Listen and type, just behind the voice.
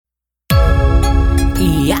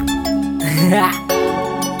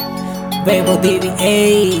Bebo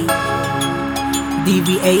DBA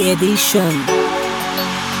Edition.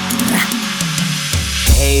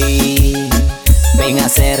 Hey, ven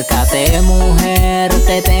acércate mujer,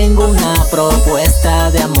 te tengo una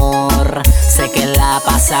propuesta de amor. Sé que la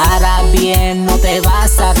pasarás bien, no te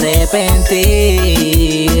vas a arrepentir.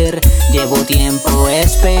 Llevo tiempo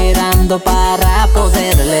esperando para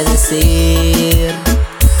poderle decir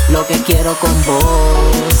lo que quiero con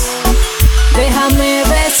vos. Déjame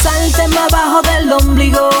besarte más abajo del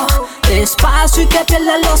ombligo, despacio y que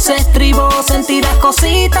pierdas los estribos. Sentirás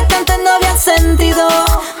cositas que antes no habías sentido.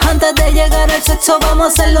 Antes de llegar al sexo vamos a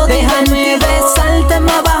hacerlo divertido. Déjame besarte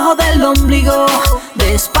más abajo del ombligo,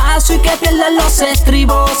 despacio y que pierdas los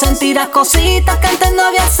estribos. Sentirás cositas que antes no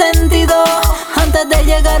habías sentido. Antes de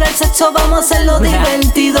llegar al sexo vamos a hacerlo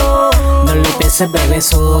divertido. No le empieces, bebé,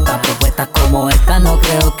 sota. Propuestas como esta no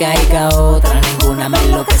creo que haya otra. Ninguna me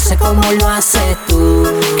enloquece como lo haces tú.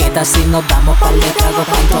 ¿Qué tal si nos damos par de tragos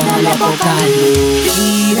para tomar la poca luz?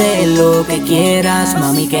 Pide lo que quieras,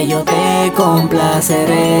 mami, que yo te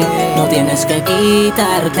complaceré. No tienes que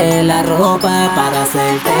quitarte la ropa para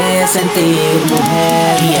hacerte sentir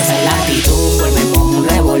mujer. Y esa es la actitud, volvemos un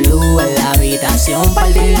revolú en la habitación,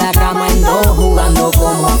 partir la cama en dos, jugando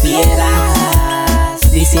como fieras,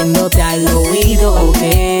 diciéndote al oído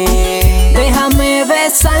que déjame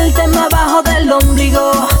besarte más abajo del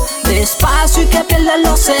ombligo, despacio y que pierdas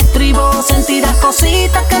los estribos. Sentirás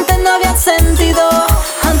cositas que antes no habías sentido.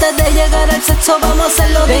 Antes de llegar al sexo vamos a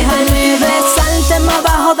hacerlo divertido. Déjame besarte más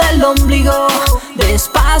abajo del ombligo,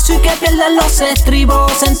 despacio y que pierdas los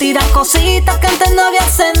estribos. Sentirás cositas que antes no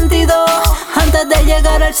habías sentido. Antes de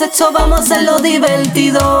llegar al sexo vamos a hacerlo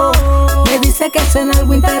divertido. Me dice que suena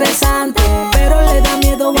algo interesante, pero le da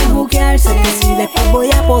miedo bejuquearse. Que si después voy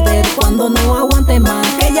a poder cuando no aguante más.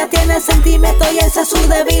 Que ella tiene sentimiento y esa es su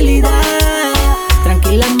debilidad.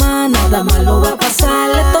 Tranquila, ma, nada malo va a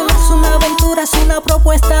pasar. Esto no es una aventura, es una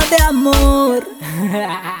propuesta de amor.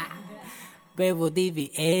 Bebo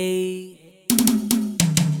DBA.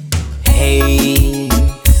 Hey,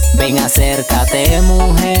 ven acércate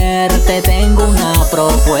mujer, te tengo una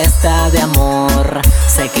propuesta de amor.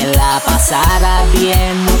 Sé que la pasarás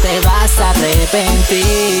bien, no te vas a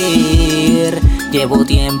arrepentir. Llevo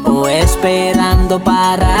tiempo esperando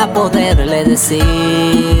para poderle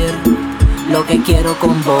decir lo que quiero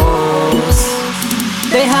con vos.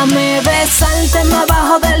 Déjame besarte más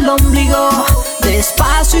abajo del ombligo,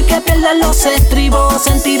 despacio y que pierdas los estribos.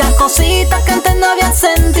 Sentirás cositas que antes no habías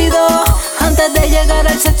sentido. Antes de llegar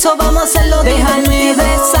al sexo vamos a hacerlo divertido. Déjame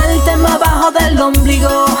besarte más abajo del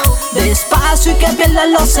ombligo, despacio y que pierdas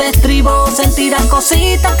los estribos. Sentirás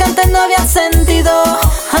cositas que antes no habías sentido.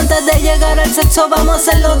 Antes de llegar al sexo vamos a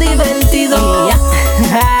hacerlo divertido.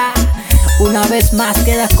 Una vez más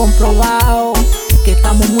quedas comprobado que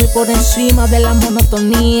estamos muy por encima de la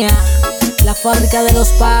monotonía. La fábrica de los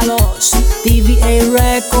palos, DBA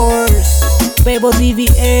Records, Bebo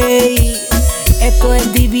DBA. Esto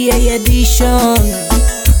es DBA Edition.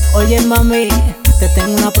 Oye mami, te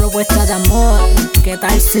tengo una propuesta de amor. ¿Qué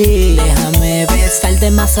tal si déjame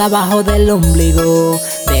besarte más abajo del ombligo,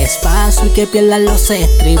 despacio y que pierdas los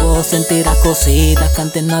estribos? Sentirás cositas que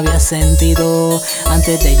antes no habías sentido.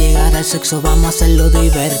 Antes de llegar al sexo vamos a hacerlo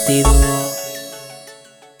divertido.